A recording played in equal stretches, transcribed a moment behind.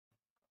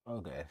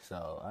Okay,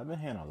 so I've been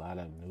hearing a lot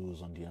of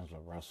news on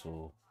D'Angelo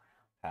Russell,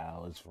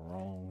 how it's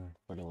wrong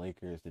for the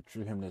Lakers to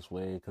treat him this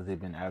way because they've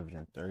been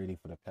averaging 30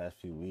 for the past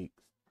few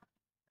weeks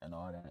and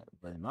all that.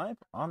 But in my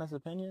honest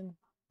opinion,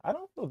 I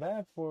don't feel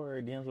bad for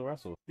D'Angelo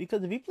Russell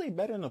because if he played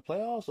better in the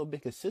playoffs or been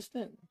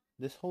consistent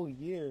this whole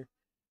year,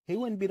 he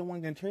wouldn't be the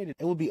one getting traded.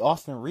 It would be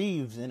Austin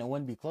Reeves and it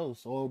wouldn't be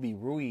close, or it would be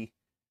Rui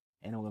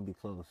and it wouldn't be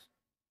close.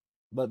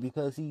 But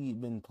because he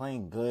been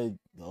playing good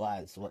the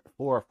last 4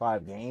 or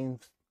 5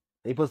 games,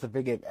 they supposed to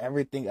forgive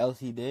everything else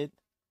he did.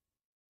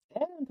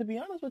 And to be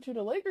honest with you,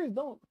 the Lakers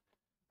don't.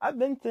 I've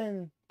been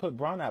saying put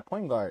Brown at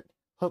point guard,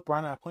 put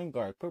Brown at point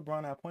guard, put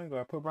Brown at point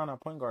guard, put Brown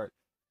at point guard.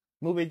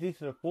 Move AD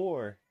to the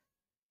four,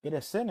 get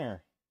a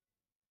center.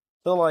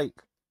 So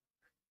like,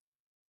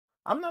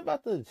 I'm not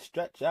about to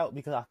stretch out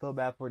because I feel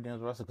bad for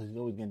D'Angelo Russell because he's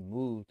always getting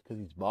moved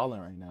because he's balling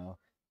right now.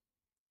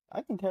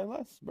 I can care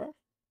less, bro.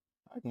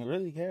 I can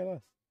really care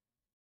less.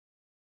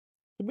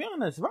 To be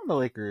honest, if I'm the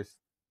Lakers,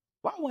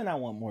 why wouldn't I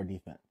want more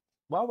defense?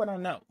 Why would I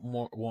not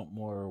want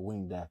more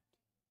wing depth?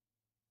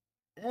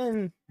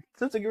 And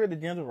since I get rid of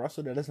D'Angelo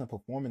Russell that doesn't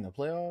perform in the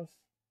playoffs,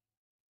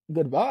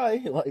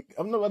 goodbye. Like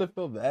I'm not about to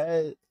feel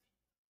bad.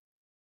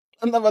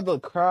 I'm not about to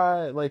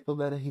cry. Like feel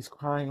bad that he's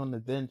crying on the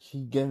bench.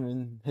 He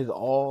giving his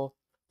all.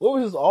 What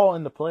was his all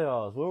in the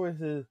playoffs? What was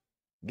his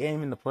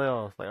game in the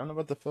playoffs? Like I'm not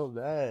about to feel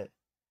bad.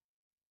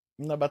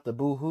 I'm not about to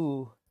boo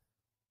hoo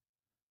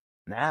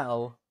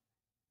now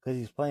because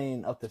he's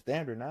playing up to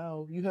standard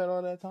now. You had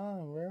all that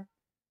time, bro.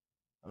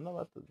 I'm not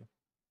about to.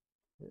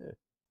 Yeah.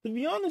 To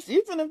be honest,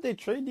 even if they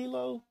trade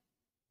D'Lo,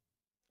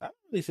 I don't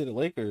really see the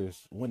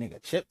Lakers winning a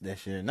chip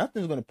this year.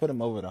 Nothing's going to put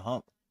them over the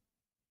hump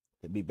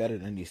to be better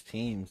than these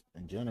teams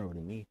in general to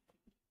me.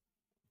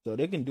 So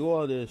they can do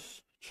all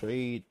this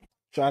trade,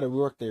 try to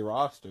work their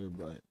roster,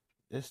 but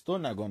it's still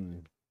not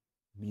going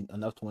to be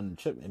enough to win the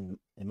chip. In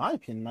my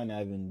opinion, might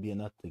not even be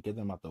enough to get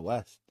them out the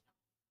West.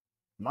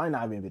 Might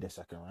not even be the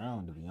second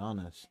round, to be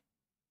honest.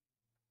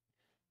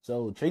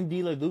 So trade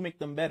dealer do make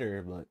them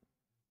better, but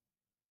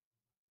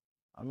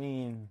I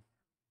mean,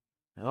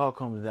 it all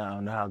comes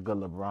down to how good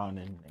LeBron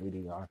and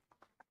AD are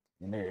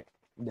and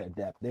their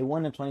depth. They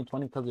won in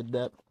 2020 because of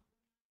depth.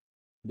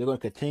 They're going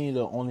to continue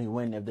to only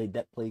win if they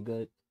depth play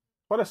good.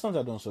 Or the Suns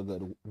are doing so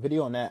good.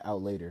 Video on that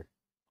out later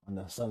on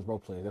the Suns role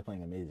players. They're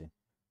playing amazing.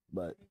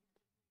 But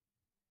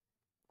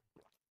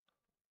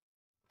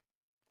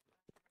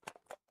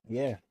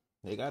yeah,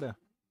 they gotta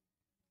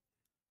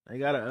they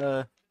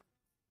gotta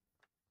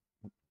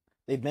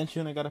they bench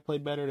unit gotta play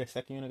better, their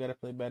second unit gotta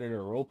play better,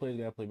 their role players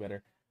gotta play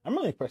better. I'm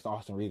really impressed with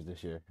Austin Reeves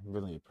this year. I'm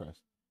really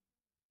impressed.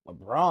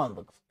 LeBron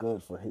looks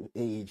good for his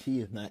age. He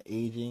is not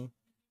aging.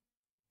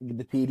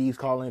 The PDs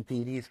calling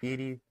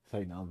PDs.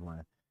 Sorry, no, I'm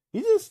lying.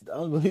 He's just an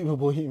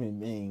unbelievable human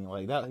being.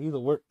 Like that, he's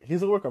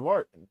a work of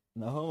art.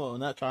 No homo,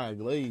 not trying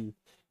to glaze.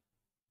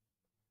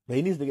 But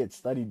he needs to get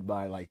studied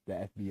by like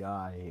the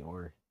FBI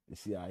or the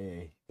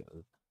CIA.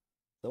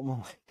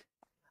 Someone like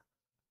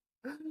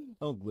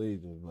don't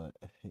glaze it, but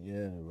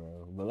yeah,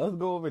 bro. But let's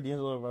go over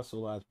D'Angelo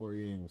Russell last 4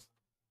 games.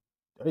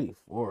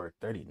 34,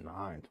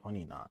 39,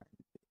 29.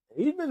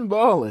 He's been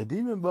balling.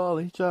 He's been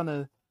balling. He's trying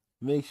to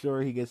make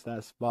sure he gets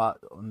that spot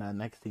on that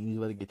next team he's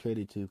about to get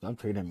traded to. I'm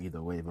trading him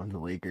either way if I'm the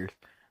Lakers.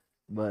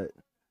 But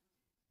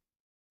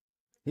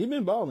he's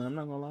been balling. I'm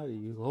not gonna lie to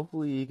you.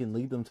 Hopefully he can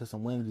lead them to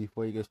some wins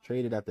before he gets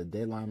traded at the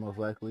deadline, most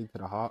likely to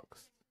the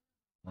Hawks.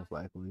 Most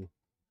likely.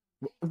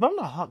 If I'm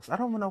the Hawks, I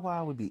don't even know why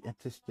I would be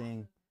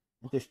interested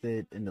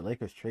in the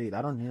Lakers trade.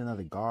 I don't need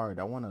another guard.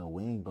 I want a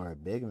wing or a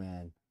big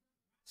man.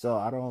 So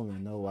I don't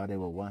even know why they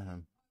would want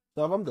him.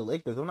 So if I'm the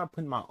Lakers, I'm not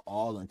putting my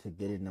all into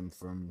getting them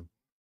from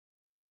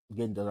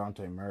getting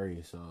Dejounte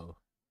Murray. So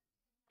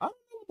I don't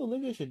know what the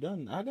Lakers should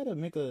done. I gotta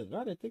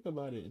think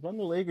about it. If I'm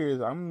the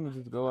Lakers, I'm gonna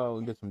just go out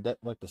and get some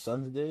depth like the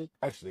Suns did.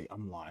 Actually,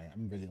 I'm lying.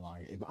 I'm really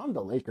lying. If I'm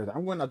the Lakers,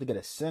 I'm going out to get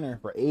a center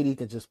for AD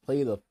to just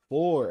play the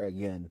four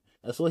again.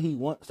 That's what he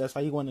wants. That's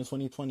how he won in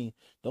 2020.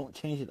 Don't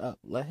change it up.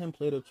 Let him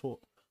play the four.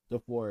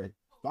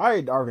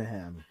 Fire Darvin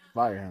Ham.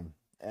 Fire him.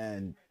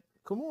 And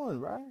come on,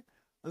 right?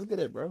 Let's get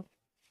it, bro.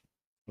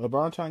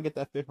 LeBron trying to get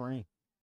that fifth ring.